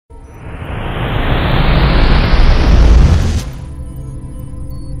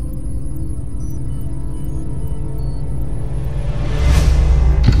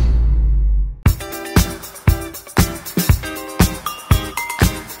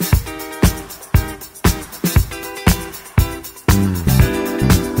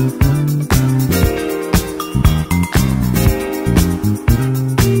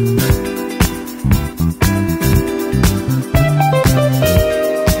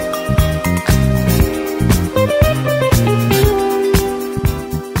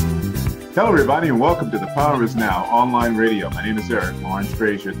everybody, and welcome to The Power is Now online radio. My name is Eric Lawrence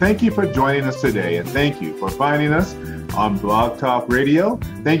Frazier. Thank you for joining us today, and thank you for finding us on Blog Talk Radio.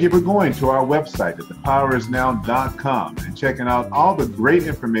 Thank you for going to our website at thepowerisnow.com and checking out all the great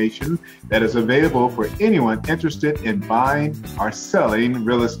information that is available for anyone interested in buying or selling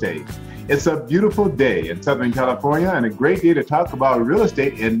real estate. It's a beautiful day in Southern California and a great day to talk about real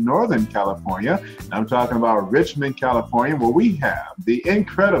estate in Northern California. I'm talking about Richmond, California, where we have the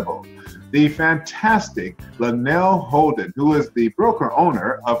incredible, the fantastic Lynell Holden, who is the broker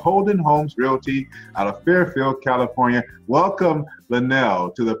owner of Holden Homes Realty out of Fairfield, California. Welcome,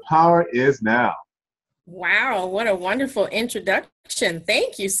 Lynell, to The Power is Now. Wow, what a wonderful introduction.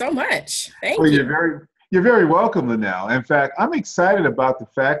 Thank you so much. Thank you. You're very welcome, Lynell. In fact, I'm excited about the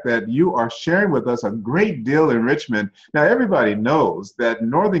fact that you are sharing with us a great deal in Richmond. Now, everybody knows that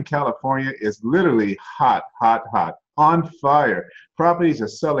Northern California is literally hot, on fire. Properties are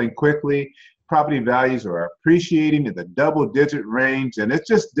selling quickly. Property values are appreciating in the double-digit range, and it's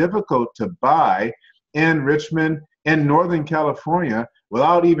just difficult to buy in Richmond, in Northern California,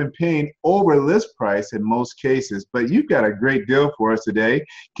 without even paying over list price in most cases. But you've got a great deal for us today.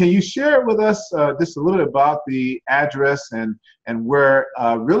 Can you share with us just a little bit about the address and where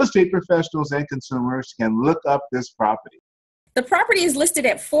real estate professionals and consumers can look up this property? The property is listed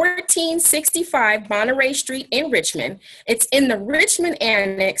at 1465 Monterey Street in Richmond. It's in the Richmond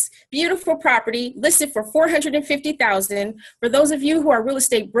Annex. Beautiful property, listed for $450,000. For those of you who are real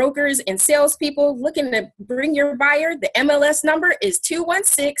estate brokers and salespeople looking to bring your buyer, the MLS number is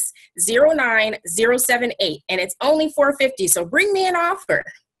 216-09078, and it's only $450. So bring me an offer.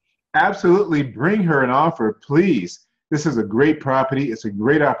 Absolutely, bring her an offer, please. This is a great property. It's a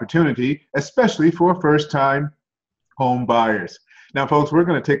great opportunity, especially for first-time home buyers. Now, folks, we're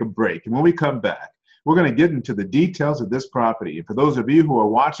going to take a break, and when we come back, we're going to get into the details of this property. And for those of you who are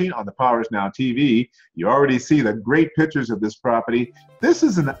watching on the Power is Now TV, you already see the great pictures of this property. This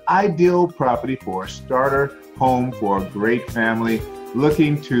is an ideal property for a starter home for a great family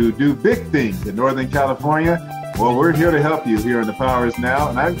looking to do big things in Northern California. Well, we're here to help you here on the Power is Now,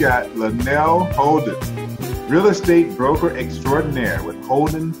 and I've got Lynell Holden, real estate broker extraordinaire with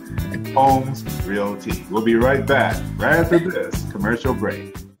Holden Homes Realty. We'll be right back right after this commercial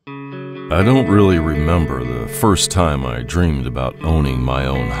break. I don't really remember the first time I dreamed about owning my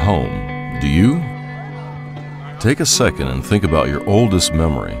own home. Do you? Take a second and think about your oldest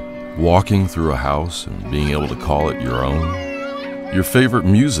memory, walking through a house and being able to call it your own. Your favorite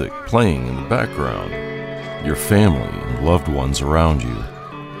music playing in the background, your family and loved ones around you,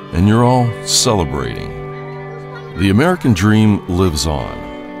 and you're all celebrating. The American dream lives on.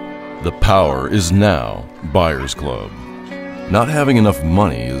 The Power is Now Buyers Club. Not having enough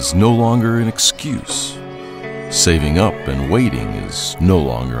money is no longer an excuse. Saving up and waiting is no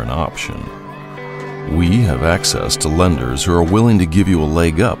longer an option. We have access to lenders who are willing to give you a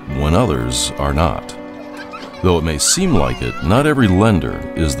leg up when others are not. Though it may seem like it, not every lender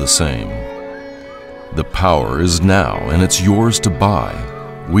is the same. The power is now, and it's yours to buy.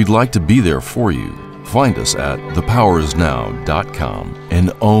 We'd like to be there for you. Find us at thepowerisnow.com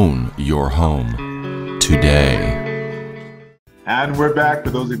and own your home today. And we're back. For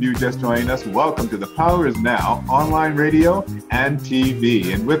those of you just joining us, welcome to The Power is Now online radio and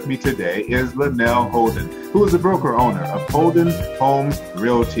TV. And with me today is Lynell Holden, who is the broker owner of Holden Homes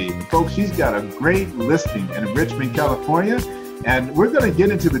Realty. Folks, she's got a great listing in Richmond, California. And we're going to get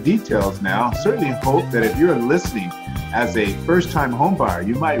into the details now. Certainly hope that if you're listening as a first-time home buyer,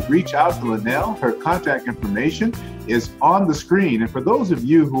 you might reach out to Lynell. Her contact information is on the screen. And for those of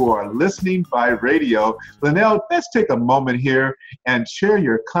you who are listening by radio, Lynell, let's take a moment here and share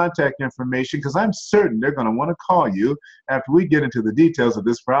your contact information, because I'm certain they're going to want to call you after we get into the details of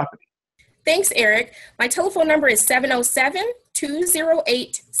this property. Thanks, Eric. My telephone number is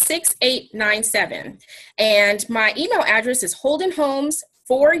 707-208-6897. And my email address is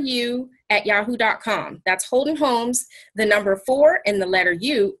holdenhomes4u@yahoo.com. That's Holden Homes, the number 4 and the letter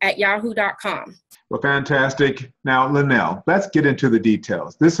U @yahoo.com. Well, fantastic. Now, Lynell, let's get into the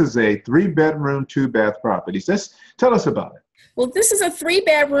details. This is a 3-bedroom, 2-bath property. Just tell us about it. Well, this is a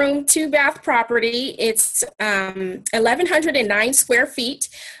 3-bedroom, 2-bath property. It's 1,109 square feet.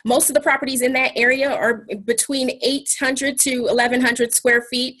 Most of the properties in that area are between 800 to 1,100 square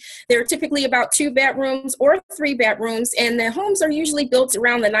feet. They're typically about 2 bedrooms or 3 bedrooms, and the homes are usually built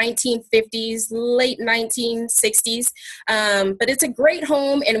around the 1950s, late 1960s. But it's a great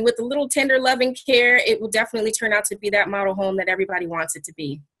home, and with a little tender loving care, it will definitely turn out to be that model home that everybody wants it to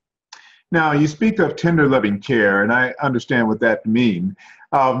be. Now, you speak of tender loving care, and I understand what that means.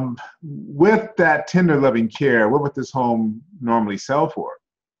 With that tender loving care, what would this home normally sell for?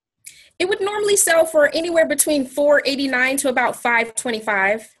 It would normally sell for anywhere between $489 to about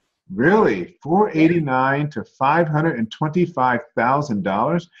 $525. Really? $489 to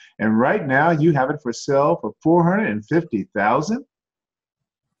 $525,000. And right now you have it for sale for $450,000?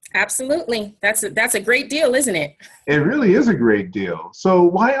 Absolutely. That's a great deal, isn't it? It really is a great deal. So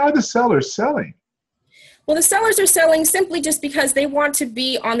why are the sellers selling? Well, the sellers are selling simply just because they want to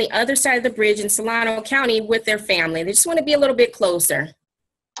be on the other side of the bridge in Solano County with their family. They just want to be a little bit closer.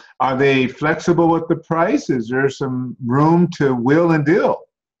 Are they flexible with the price? Is there some room to wheel and deal?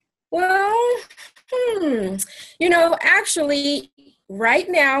 Well, actually, right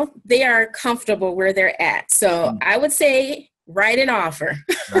now they are comfortable where they're at. So I would say write an offer.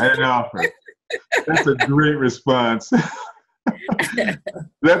 Write an offer. That's a great response.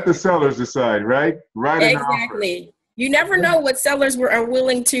 Let the sellers decide, right? Write an offer. Exactly. You never know what sellers are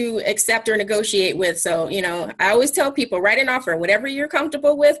willing to accept or negotiate with. So, I always tell people, write an offer. Whatever you're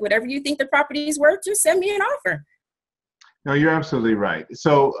comfortable with, whatever you think the property is worth, just send me an offer. No, you're absolutely right.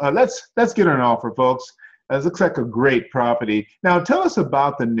 So let's get an offer, folks. It looks like a great property. Now, tell us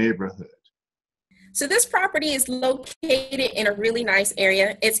about the neighborhood. So this property is located in a really nice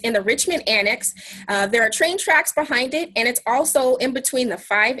area. It's in the Richmond Annex. There are train tracks behind it, and it's also in between the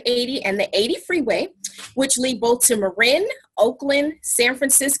 580 and the 80 freeway, which lead both to Marin, Oakland, San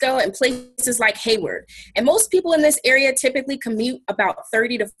Francisco, and places like Hayward. And most people in this area typically commute about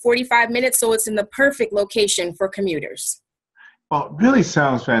 30 to 45 minutes, so it's in the perfect location for commuters. Well, it really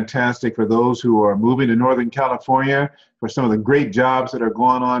sounds fantastic for those who are moving to Northern California, for some of the great jobs that are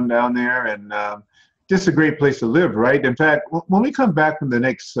going on down there, and just a great place to live, right? In fact, when we come back from the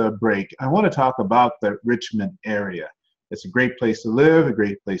next break, I want to talk about the Richmond area. It's a great place to live, a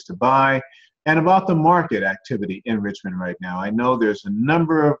great place to buy, and about the market activity in Richmond right now. I know there's a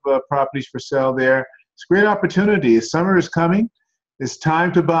number of properties for sale there. It's a great opportunity. Summer is coming. It's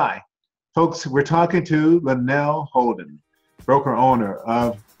time to buy. Folks, we're talking to Lynell Holden, broker owner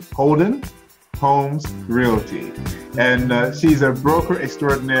of Holden Homes Realty. And she's a broker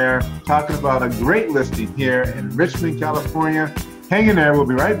extraordinaire talking about a great listing here in Richmond, California. Hang in there. We'll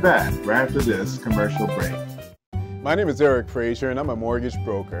be right back right after this commercial break. My name is Eric Frazier, and I'm a mortgage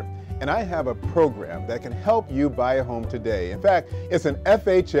broker. And I have a program that can help you buy a home today. In fact, it's an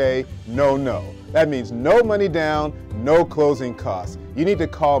FHA no-no. That means no money down, no closing costs. You need to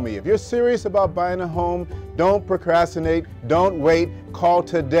call me. If you're serious about buying a home, don't procrastinate, don't wait, call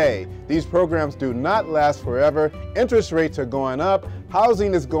today. These programs do not last forever. Interest rates are going up,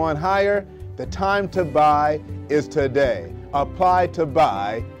 housing is going higher. The time to buy is today. Apply to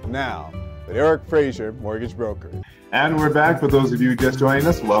buy now. With Eric Frazier, mortgage broker. And we're back. For those of you just joining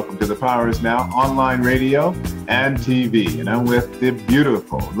us, welcome to The Power is Now online radio and TV. And I'm with the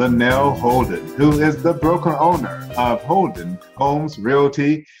beautiful Lynell Holden, who is the broker owner of Holden Homes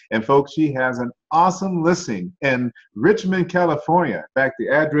Realty. And folks, she has an awesome listing in Richmond, California. In fact, the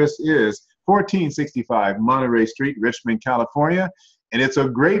address is 1465 Monterey Street, Richmond, California. And it's a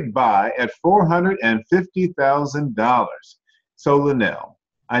great buy at $450,000. So Lynell,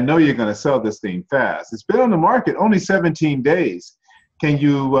 I know you're going to sell this thing fast. It's been on the market only 17 days. Can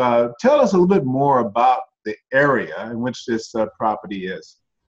you tell us a little bit more about the area in which this property is?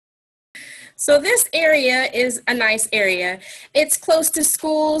 So this area is a nice area. It's close to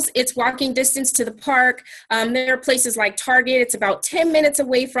schools. It's walking distance to the park. There are places like Target. It's about 10 minutes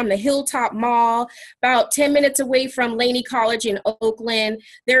away from the Hilltop Mall, about 10 minutes away from Laney College in Oakland.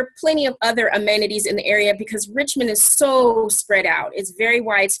 There are plenty of other amenities in the area because Richmond is so spread out. It's very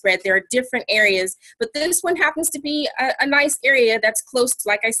widespread. There are different areas, but this one happens to be a nice area that's close,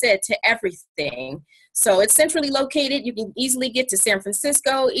 like I said, to everything. So it's centrally located. You can easily get to San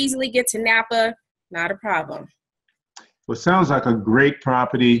Francisco, easily get to Napa, not a problem. Well, it sounds like a great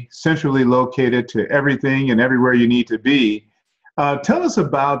property, centrally located to everything and everywhere you need to be. Tell us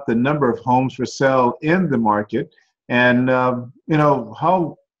about the number of homes for sale in the market and,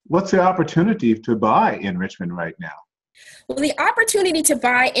 what's the opportunity to buy in Richmond right now? Well, the opportunity to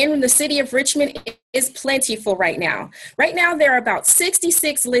buy in the city of Richmond is plentiful right now. Right now, there are about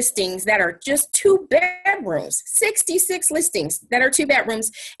 66 listings that are just 2 bedrooms. 66 listings that are 2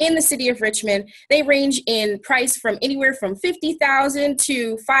 bedrooms in the city of Richmond. They range in price from anywhere from $50,000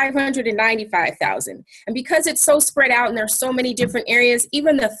 to $595,000. And because it's so spread out and there's so many different areas,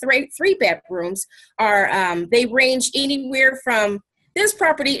 even the 3 bedrooms are they range anywhere from. This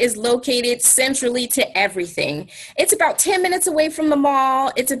property is located centrally to everything. It's about 10 minutes away from the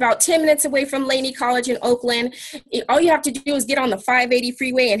mall. It's about 10 minutes away from Laney College in Oakland. All you have to do is get on the 580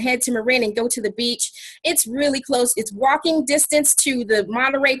 freeway and head to Marin and go to the beach. It's really close. It's walking distance to the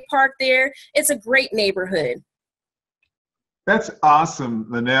Monterey Park there. It's a great neighborhood. That's awesome,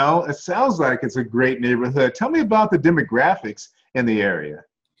 Lynell. It sounds like it's a great neighborhood. Tell me about the demographics in the area.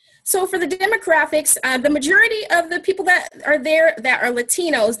 So for the demographics, the majority of the people that are there that are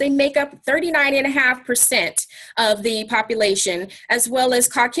Latinos, they make up 39.5% of the population, as well as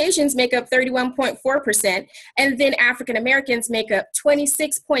Caucasians make up 31.4%, and then African Americans make up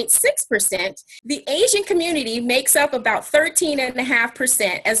 26.6%. The Asian community makes up about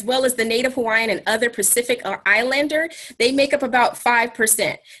 13.5%, as well as the Native Hawaiian and other Pacific Islander, they make up about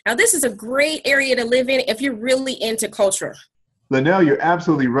 5%. Now, this is a great area to live in if you're really into culture. Lynell, you're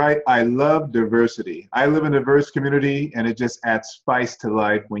absolutely right. I love diversity. I live in a diverse community, and it just adds spice to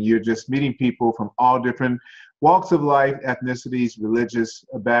life when you're just meeting people from all different walks of life, ethnicities, religious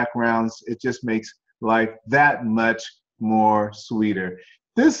backgrounds. It just makes life that much more sweeter.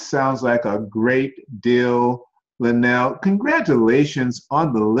 This sounds like a great deal, Lynell. Congratulations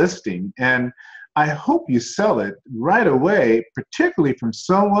on the listing. And I hope you sell it right away, particularly from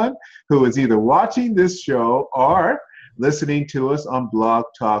someone who is either watching this show or listening to us on Blog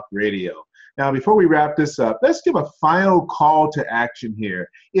Talk Radio. Now, before we wrap this up, let's give a final call to action here.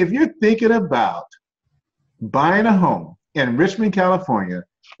 If you're thinking about buying a home in Richmond, California,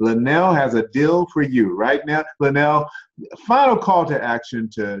 Lynell has a deal for you right now. Lynell, final call to action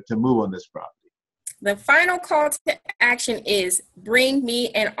to move on this property. The final call to action is bring me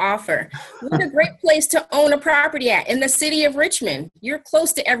an offer. What a great place to own a property at in the city of Richmond. You're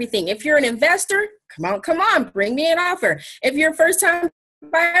close to everything. If you're an investor, come on, bring me an offer. If you're a first-time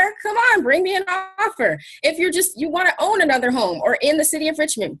buyer, come on, bring me an offer. If you want to own another home or in the city of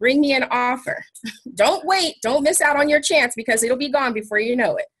Richmond, bring me an offer. Don't wait. Don't miss out on your chance because it'll be gone before you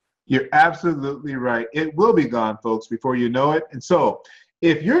know it. You're absolutely right. It will be gone, folks, before you know it. And so,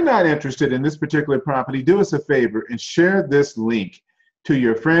 if you're not interested in this particular property, do us a favor and share this link to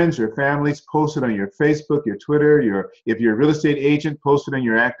your friends, your families, post it on your Facebook, your Twitter, if you're a real estate agent, post it on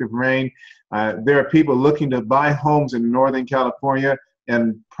your Active Rain. There are people looking to buy homes in Northern California,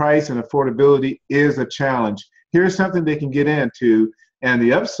 and price and affordability is a challenge. Here's something they can get into, and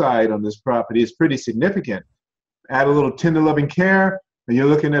the upside on this property is pretty significant. Add a little tender loving care, and you're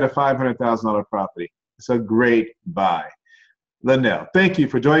looking at a $500,000 property. It's a great buy. Lynell, thank you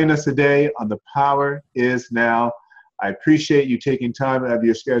for joining us today on The Power Is Now. I appreciate you taking time out of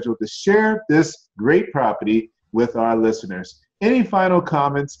your schedule to share this great property with our listeners. Any final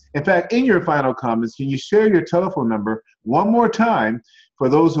comments? In fact, in your final comments, can you share your telephone number one more time for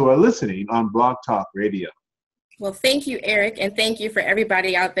those who are listening on Blog Talk Radio? Well, thank you, Eric, and thank you for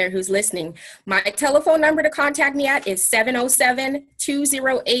everybody out there who's listening. My telephone number to contact me at is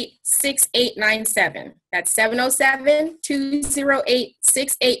 707-208-6897. That's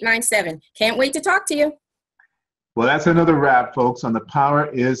 707-208-6897. Can't wait to talk to you. Well, that's another wrap, folks, on The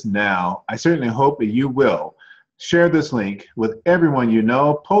Power Is Now. I certainly hope that you will share this link with everyone you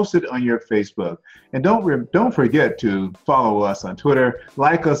know. Post it on your Facebook. And don't forget to follow us on Twitter,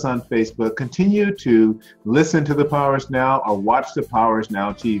 like us on Facebook, continue to listen to The Power Is Now or watch The Power Is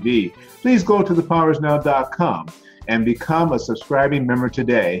Now TV. Please go to thepowerisnow.com and become a subscribing member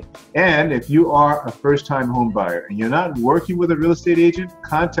today. And if you are a first-time home buyer and you're not working with a real estate agent,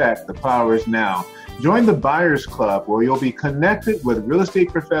 contact The Power Is Now. Join the Buyers Club, where you'll be connected with real estate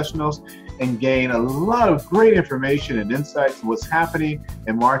professionals and gain a lot of great information and insights on what's happening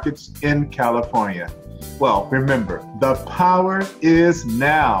in markets in California. Well, remember, the power is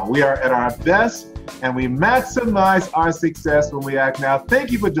now. We are at our best, and we maximize our success when we act now.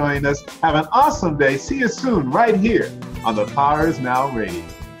 Thank you for joining us. Have an awesome day. See you soon right here on The Power Is Now Radio.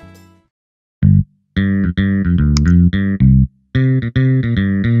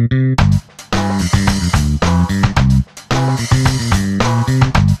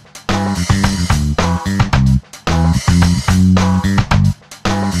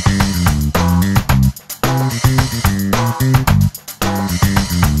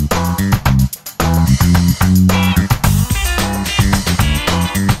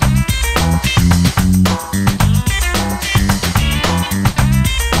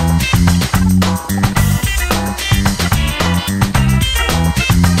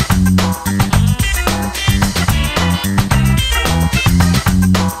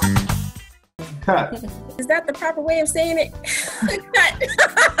 Cut. Is that the proper way of saying it? Cut.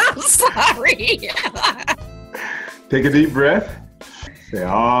 I'm sorry. Take a deep breath. Say,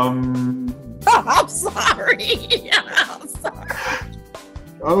 I'm sorry. I'm sorry.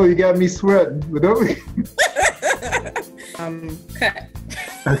 Oh, you got me sweating. But don't cut.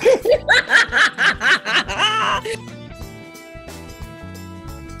 Okay.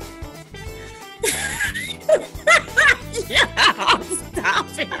 Yeah, stop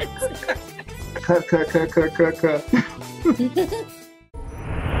it. Cut.